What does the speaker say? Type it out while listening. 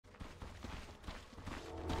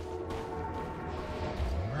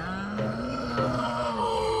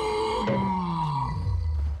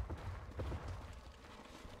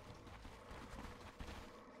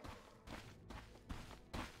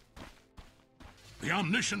The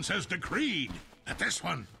Omniscience has decreed that this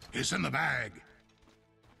one is in the bag.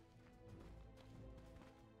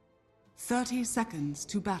 30 seconds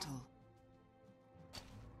to battle.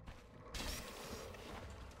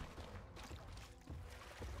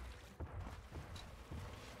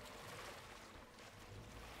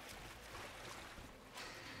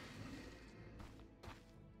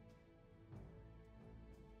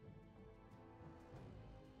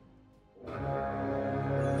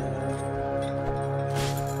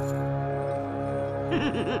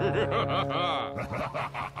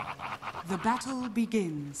 The battle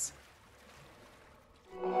begins.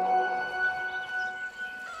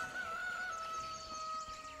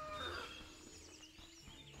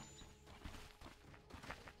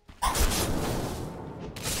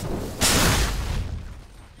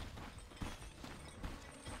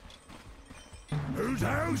 Whose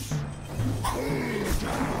house? Whose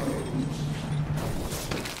house?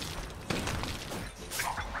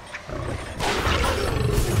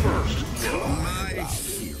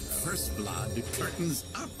 First blood curtains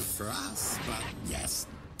up for us, but yes,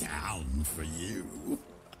 down for you.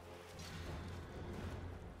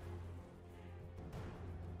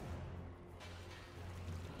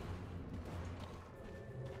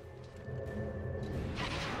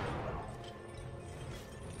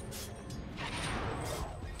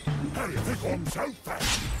 How do you think I'm so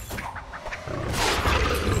fast?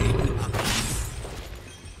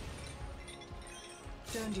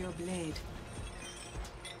 Turned your blade.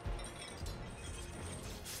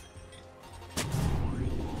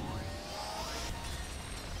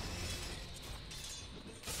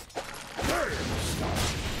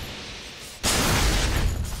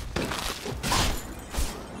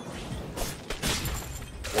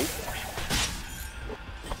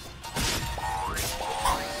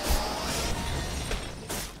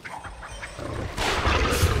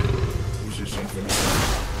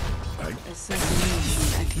 Assassination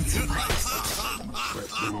at its best. Get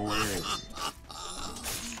them away.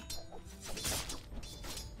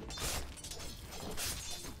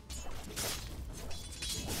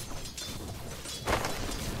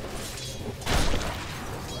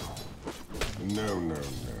 No, no, no.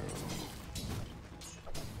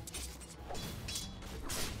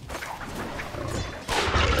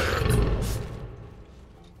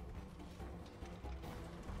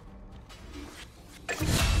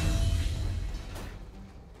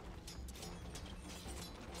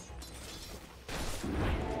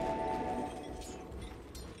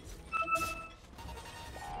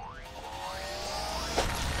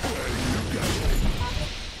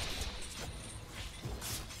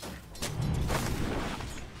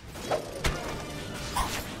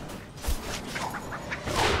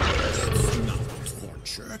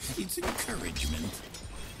 It's encouragement.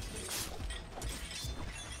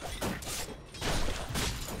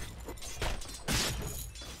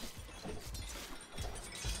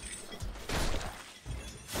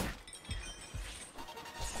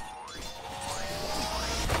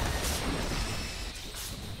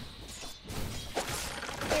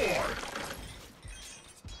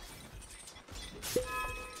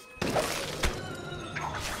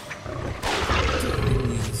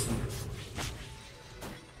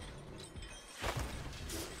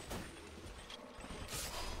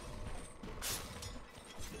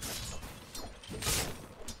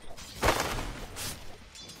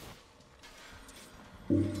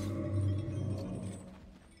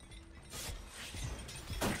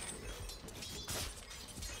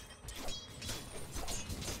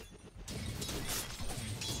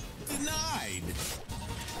 Denied.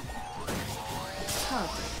 Hug.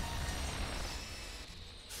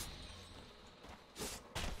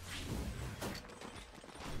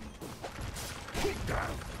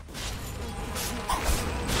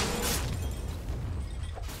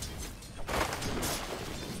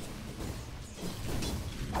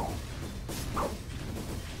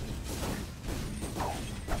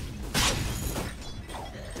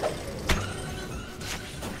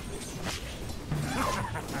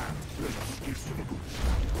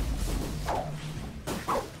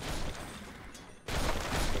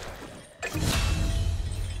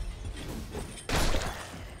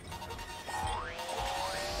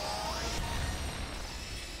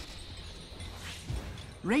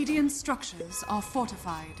 Radiant structures are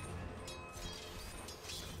fortified.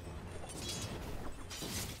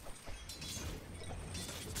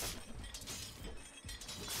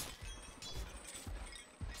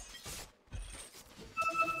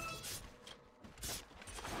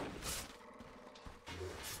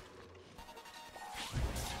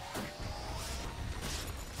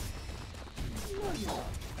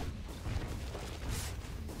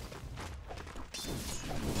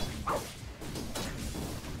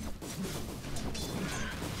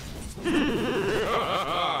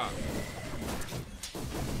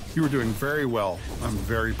 You were doing very well. I'm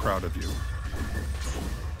very proud of you.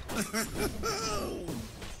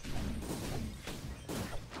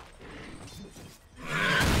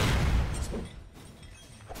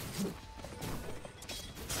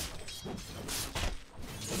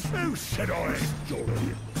 Who said I enjoy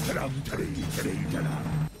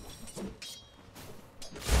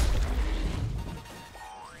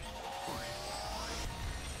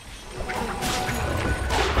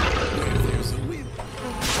There's a win.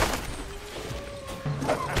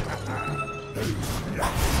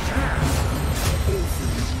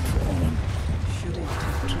 Shouldn't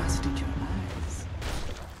have trusted your eyes.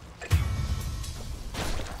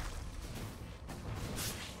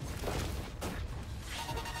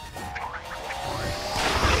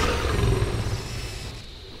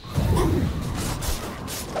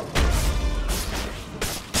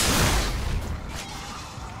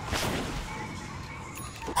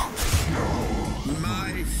 My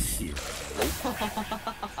hero.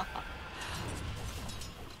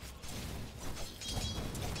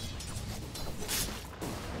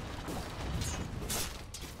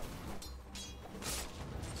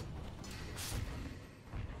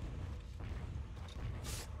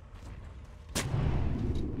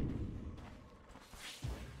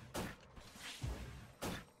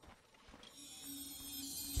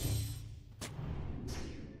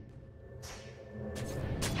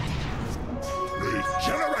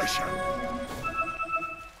 regeneration.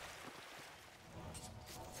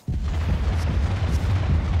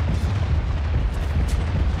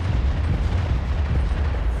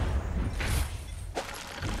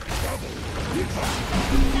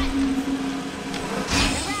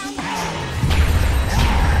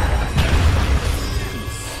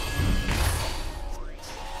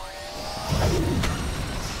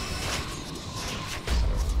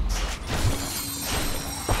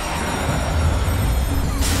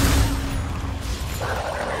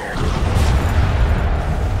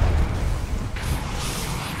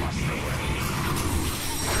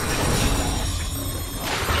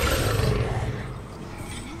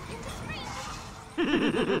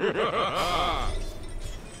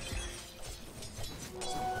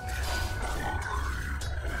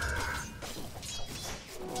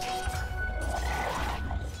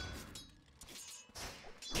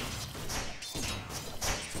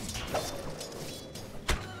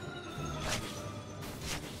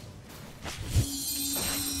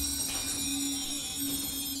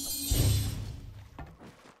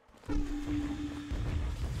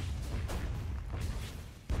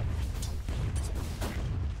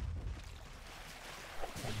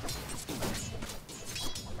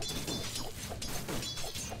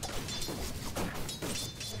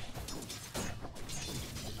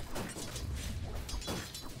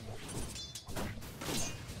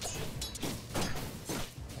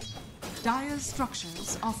 Dire's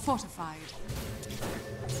structures are fortified.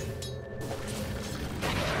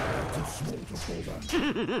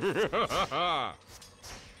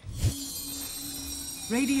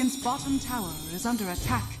 Radiant's bottom tower is under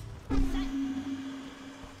attack.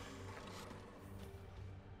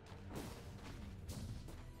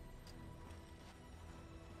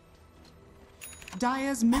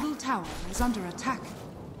 Dire's middle tower is under attack.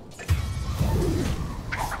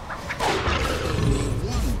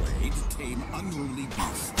 Unruly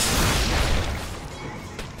beast.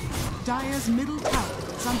 Dire's middle tower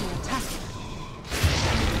is under attack.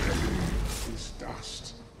 Is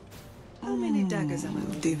dust. How many daggers am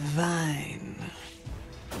I? Divine.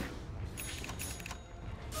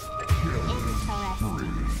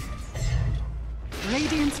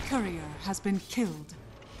 Radiant's courier has been killed.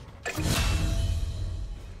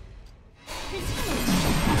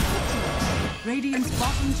 Radiant's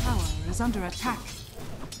bottom tower is under attack.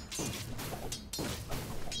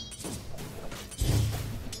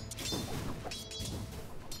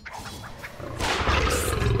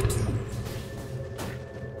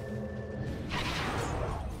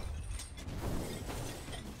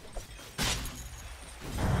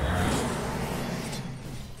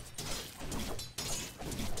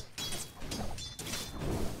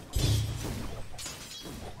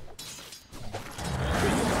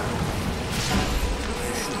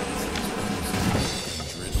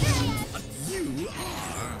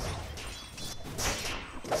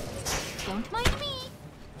 Don't mind me.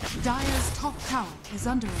 Dire's top tower is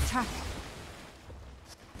under attack.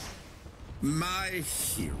 My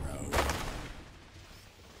hero.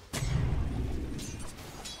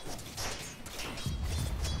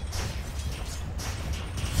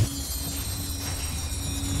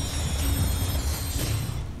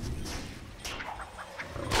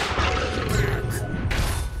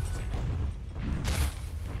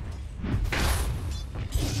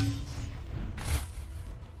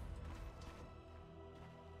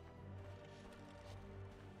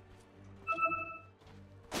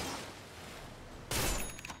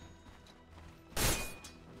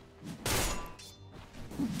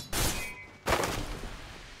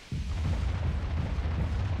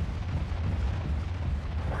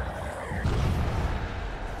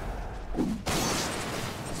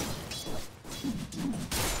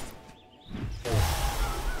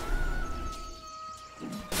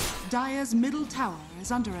 Dire's middle tower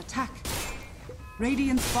is under attack.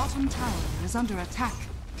 Radiant's bottom tower is under attack.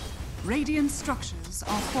 Radiant structures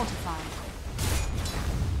are fortified.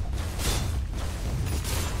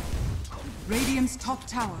 Radiant's top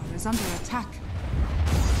tower is under attack.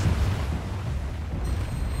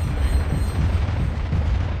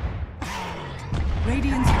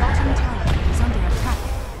 Radiant's bottom tower is under attack.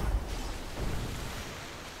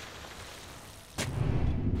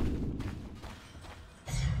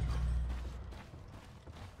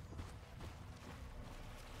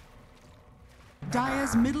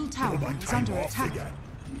 Dire's middle tower is under attack.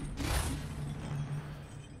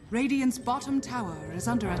 Radiant's bottom tower is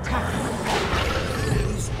under attack.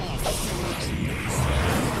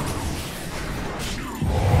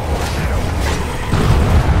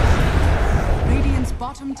 Radiant's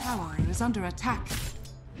bottom tower is under attack.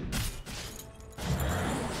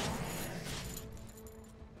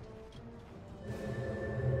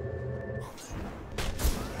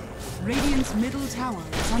 Radiant's middle tower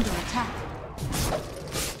is under attack.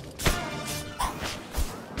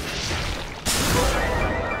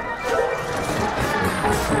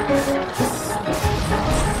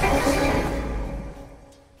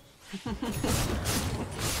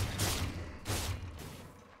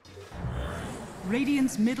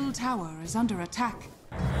 Radiant's middle tower is under attack.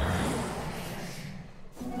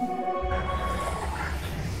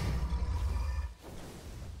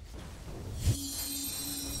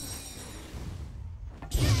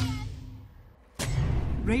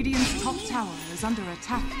 Radiant's top tower is under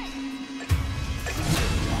attack.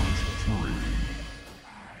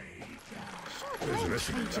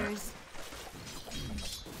 Creatures.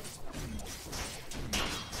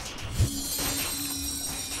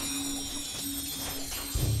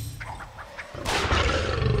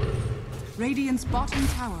 Radiant's bottom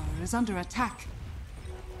tower is under attack.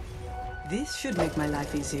 This should make my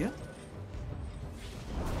life easier.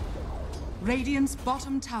 Radiant's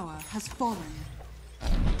bottom tower has fallen.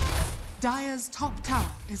 Dire's top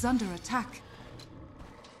tower is under attack.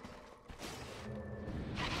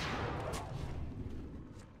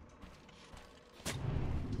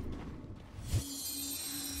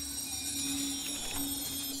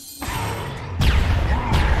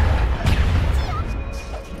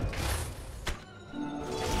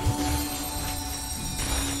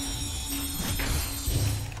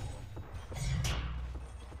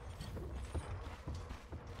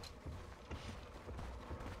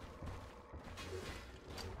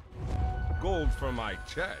 Gold for my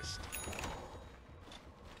chest.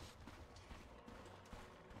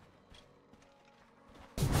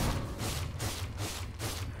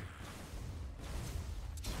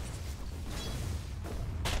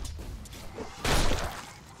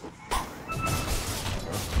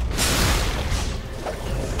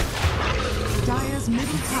 Dire's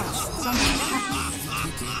middle tower is under attack.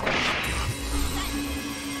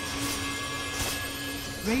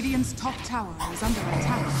 Radiant's top tower is under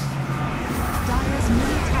attack. Dire's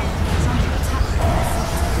middle tower is under attack.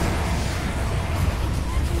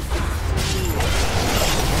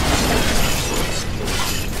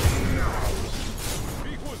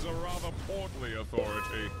 He was a rather portly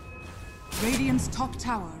authority. Radiant's top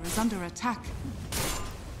tower is under attack.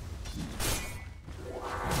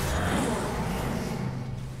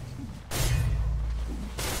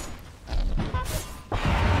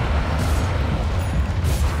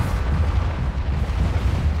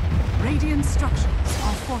 Radiant structures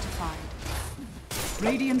are fortified.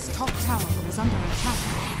 Radiant's top tower is under attack.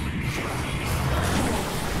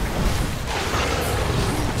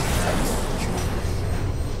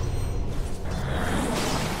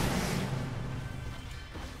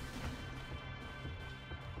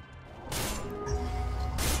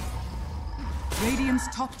 Radiant's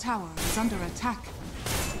top tower is under attack.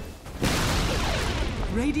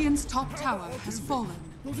 Radiant's top tower has fallen.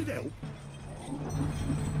 Does it help?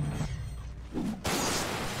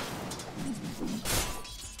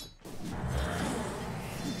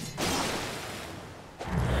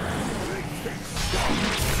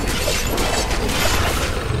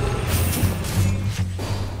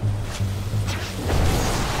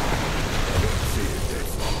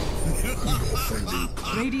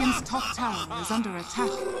 Radiant's top tower is under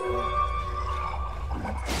attack.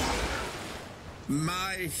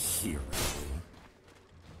 My hero.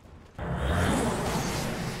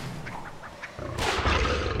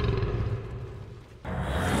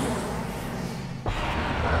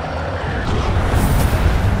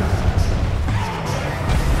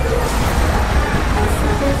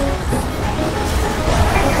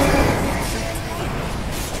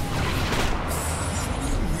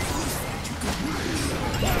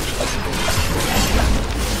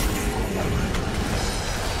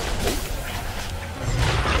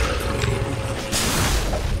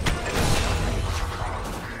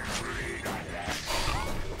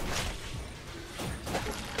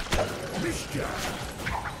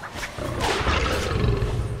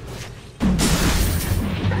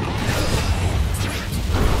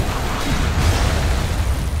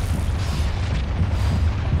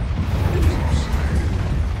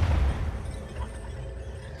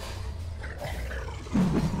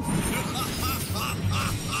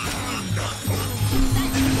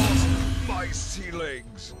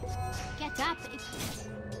 legs. Get up.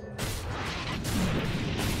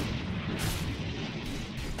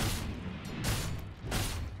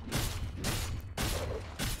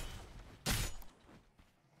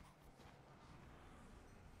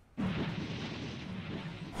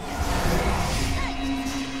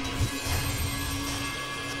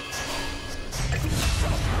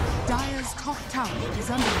 Dire's top tower is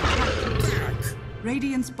under attack.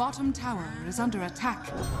 Radiant's bottom tower is under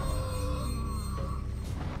attack.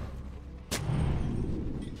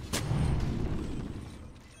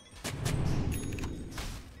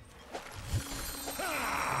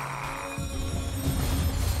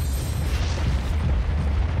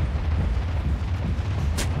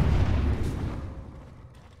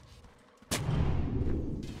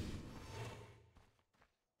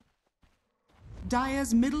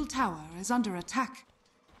 Dire's middle tower is under attack.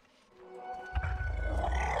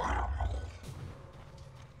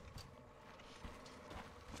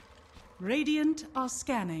 Radiant are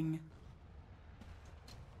scanning.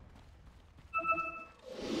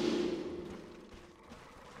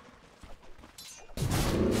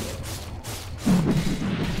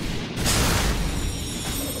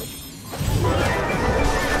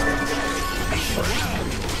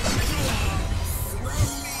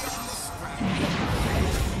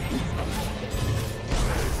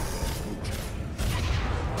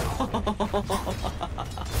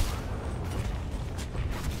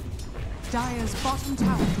 Dire's bottom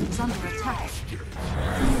tower is under attack.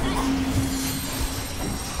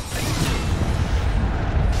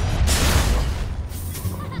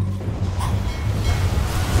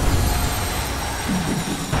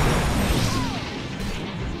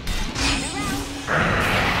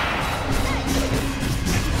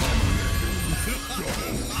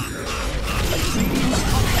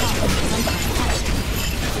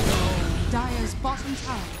 Dire's bottom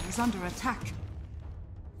tower is under attack.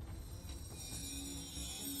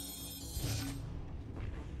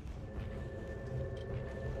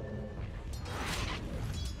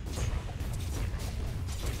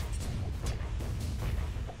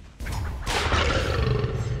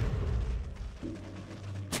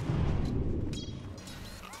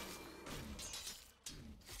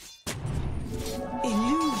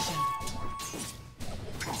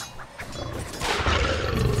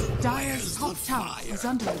 Dire's top tower is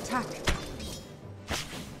under attack.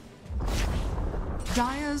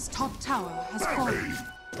 Dire's top tower has fallen.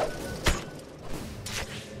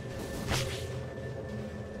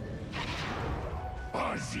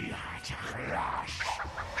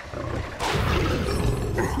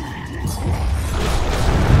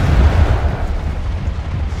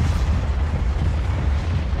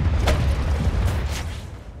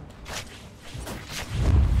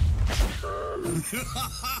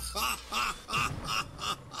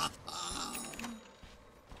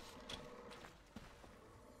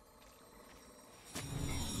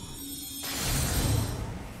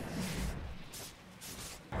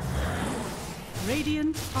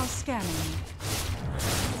 Radiant are scanning.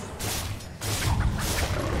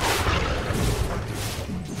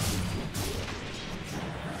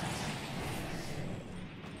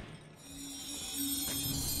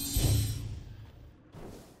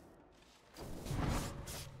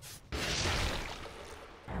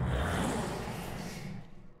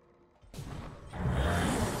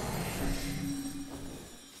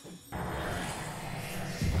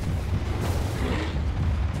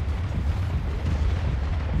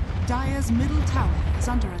 Dire's middle tower is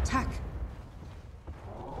under attack.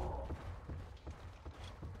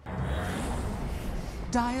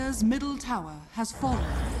 Dire's middle tower has fallen.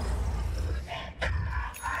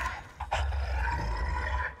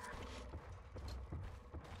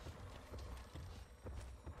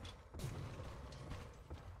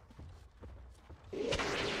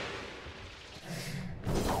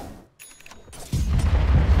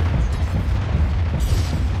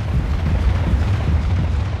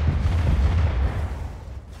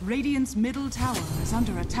 Radiant's middle tower is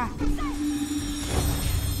under attack.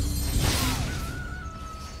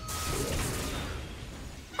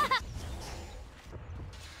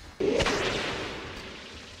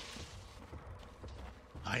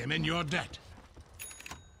 I am in your debt.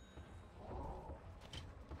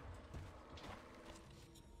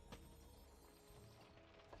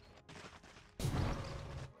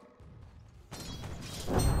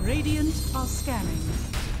 Radiant are scanning.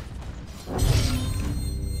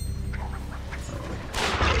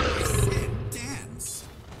 Dance.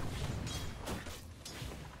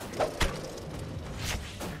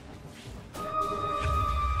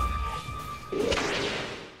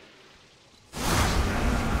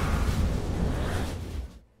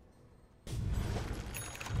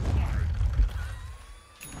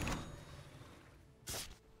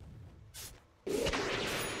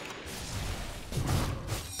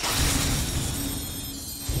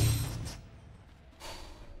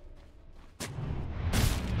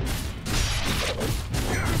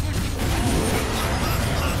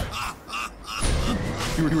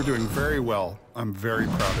 You were doing very well. I'm very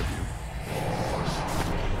proud of you.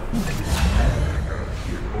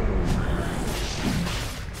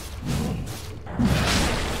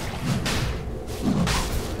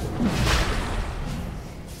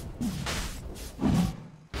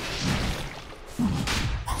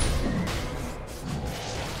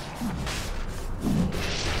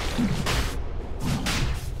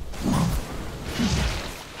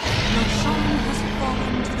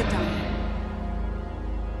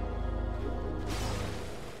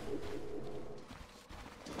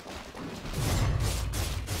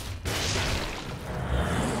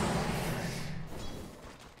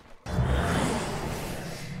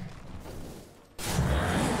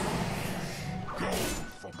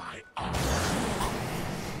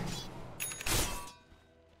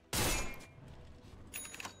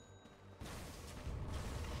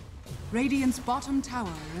 Radiant's bottom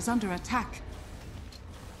tower is under attack.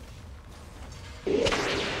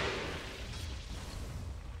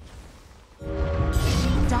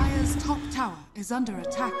 Dire's top tower is under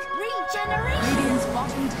attack. Regeneration! Radiant's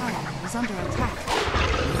bottom tower is under attack.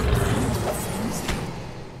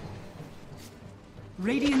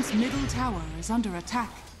 Radiant's middle tower is under attack.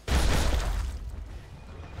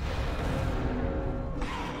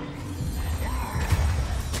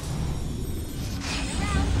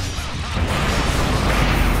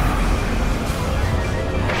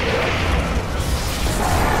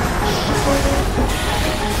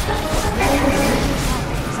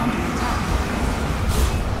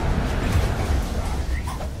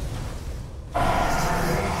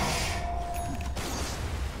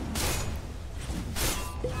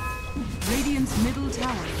 Radiant's middle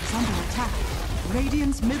tower is under attack.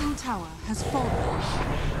 Radiant's middle tower has fallen.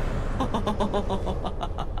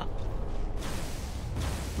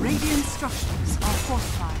 Radiant structures are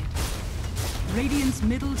fortified. Radiant's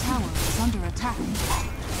middle tower is under attack.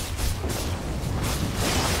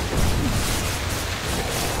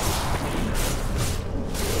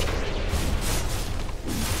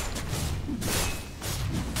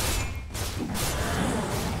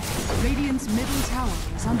 Radiant's middle tower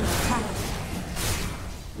is under attack.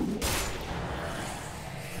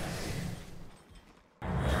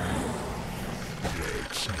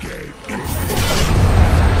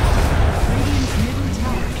 Radiant's middle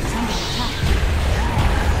tower is under attack.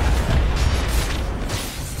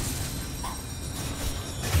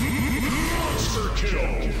 Monster kill!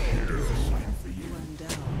 One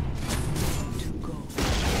down. Two go.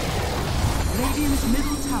 Radiant's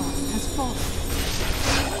middle tower has fallen.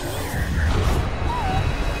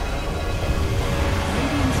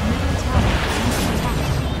 Radiant's middle tower is under attack.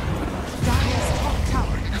 Dire's top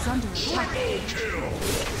tower is under attack.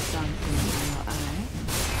 Something in your eye.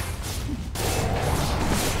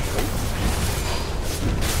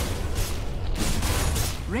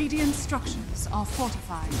 Radiant structures are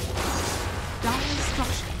fortified. Dire's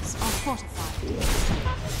structures are fortified.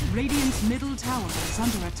 Radiant's middle tower is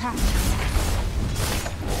under attack.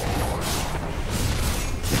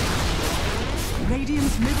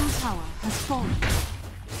 Radiant's middle tower has fallen.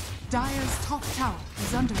 Dire's top tower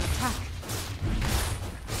is under attack.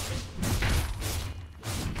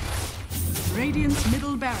 Radiant's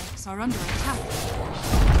middle barracks are under attack.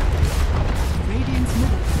 Radiant's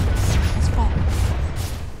middle barracks has fallen.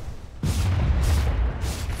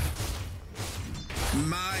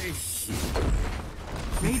 My hero.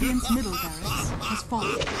 Radiant's middle barracks has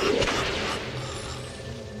fallen.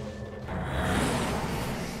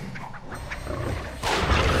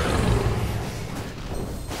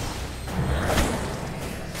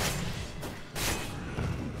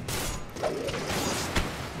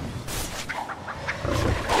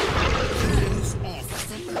 Hands off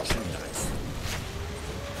the merchandise.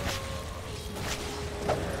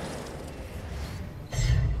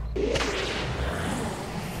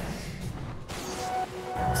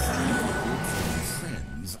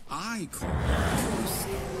 Friends, I call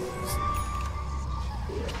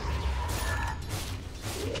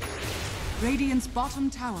Radiant's bottom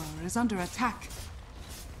tower is under attack.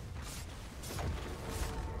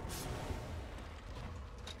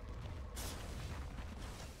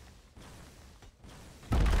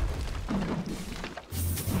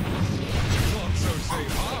 Not so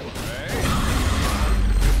safe harbor, eh?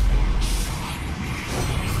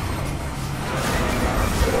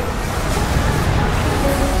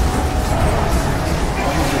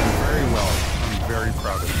 You're doing very well. I'm very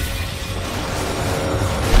proud of you.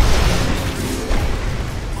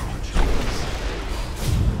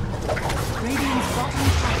 Radiant's bottom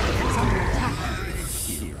tower is under attack.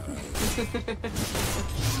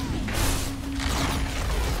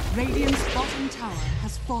 Radiant's bottom tower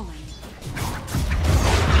has fallen.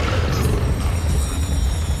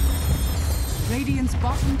 Radiant's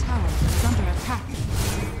bottom tower is under attack.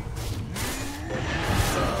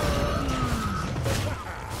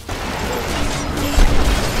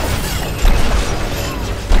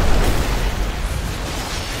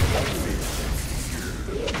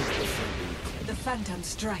 The Phantom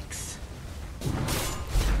strikes.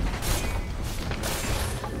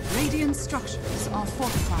 Radiant structures are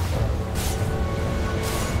fortified.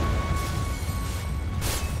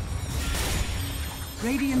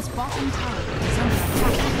 Radiant's bottom tower is under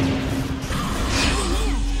attack.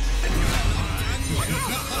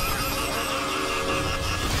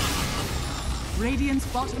 Radiant's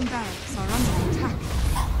bottom barracks are under attack.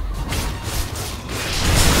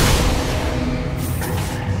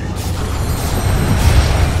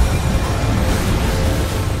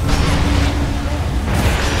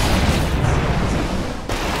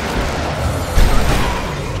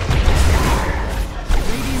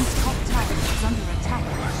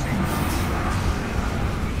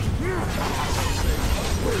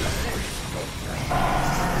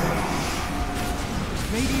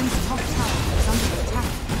 Radiant's top tower is under attack.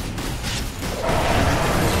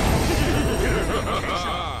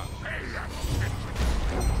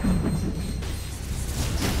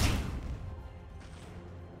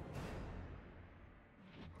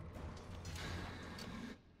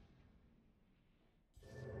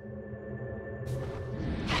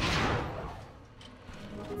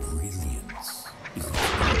 Brilliance is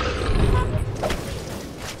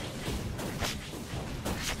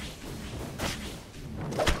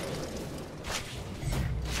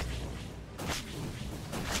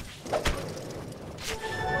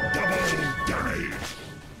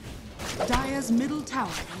Dire's middle tower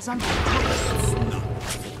is under attack.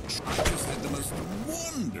 I just had the most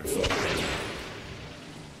wonderful idea.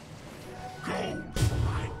 Gold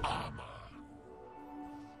my armor.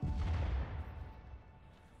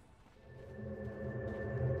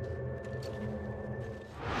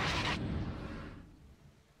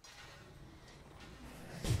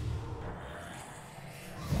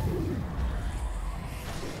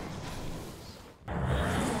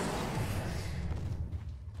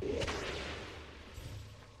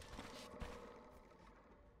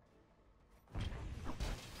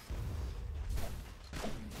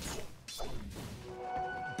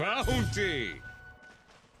 Bounty!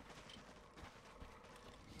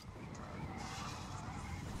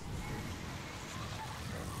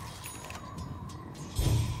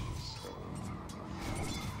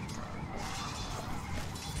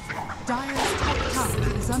 Dire's top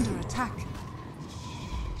tower is under attack.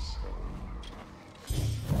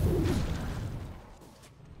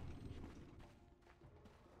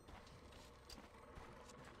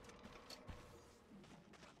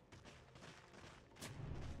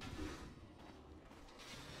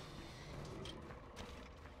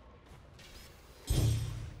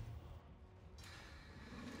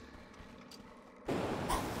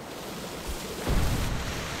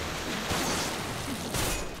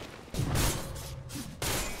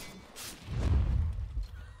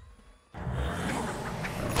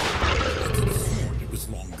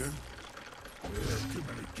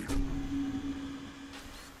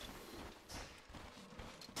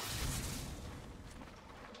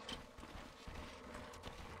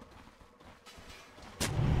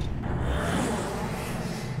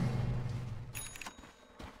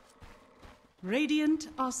 Radiant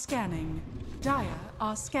are scanning. Dire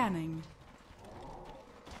are scanning.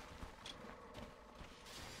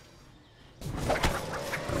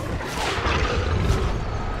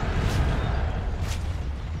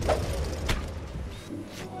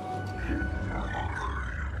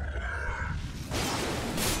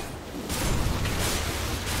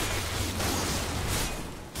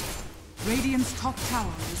 Radiant's top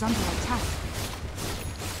tower is under attack.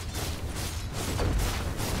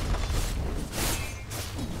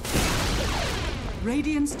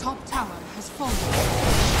 Radiant's top tower has fallen.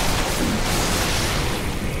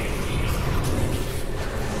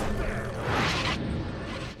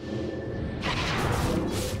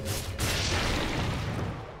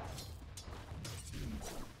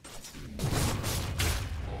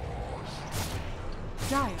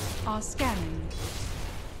 Dire are scanning.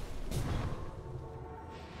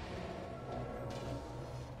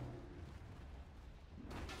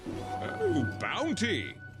 Oh,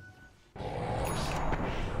 bounty!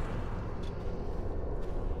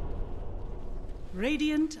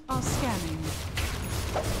 Radiant are scanning.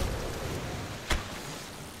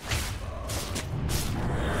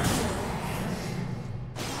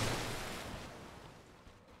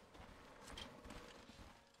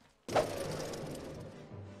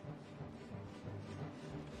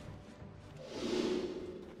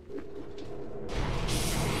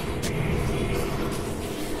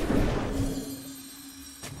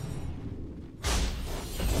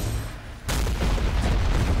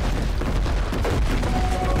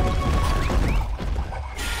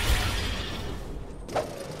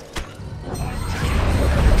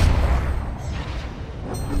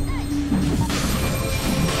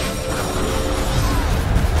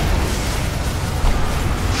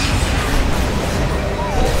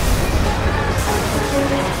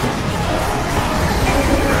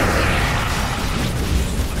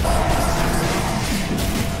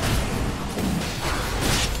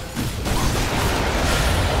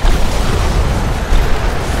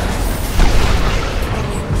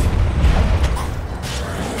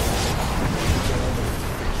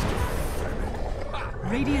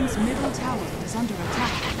 tower is under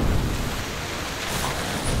attack.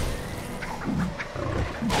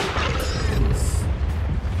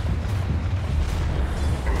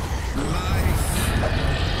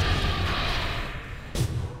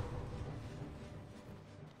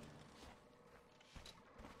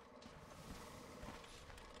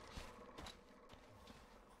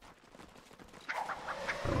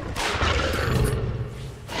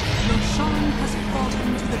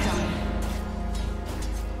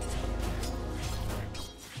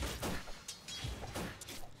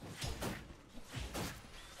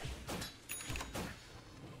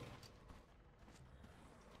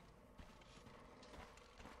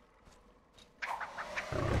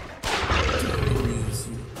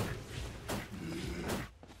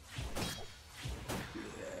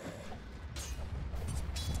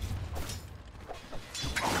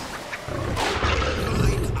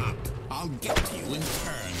 I'll get to you in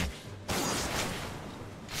turn.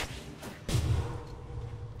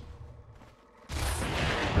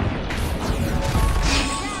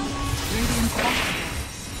 Radiant's bottom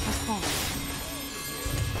has fallen.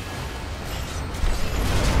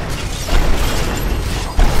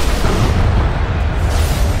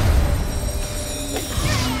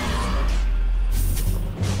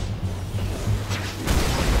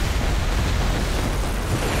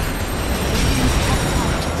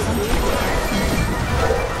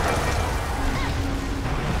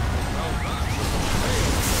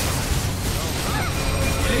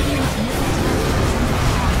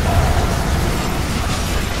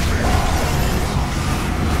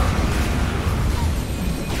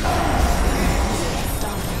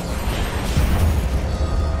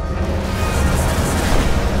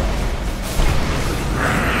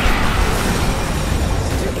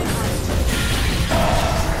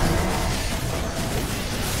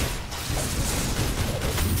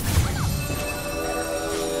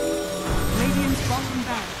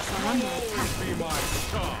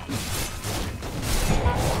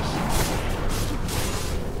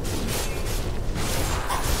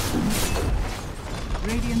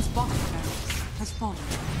 Radiant's bottom barracks has fallen.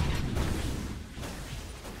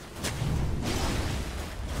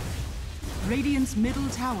 Radiant's middle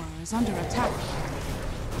tower is under attack.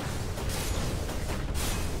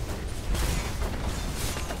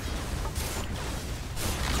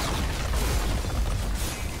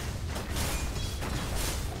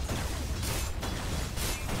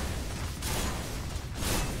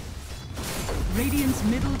 Radiant's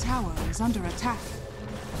middle tower is under attack.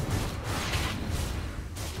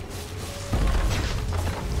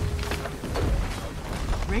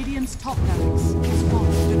 Radiant's top barracks is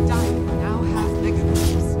fallen. The Dying now have mega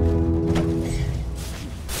barracks.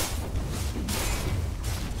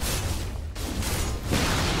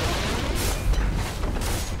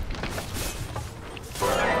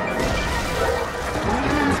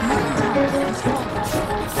 Radiant's middle tower is fallen.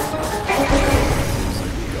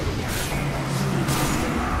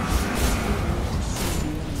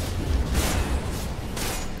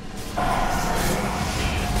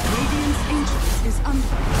 Radiant's ancient is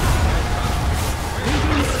under.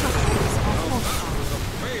 Radiant structures are fortified.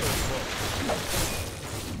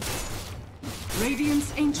 Radiant's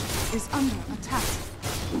ancient is under attack.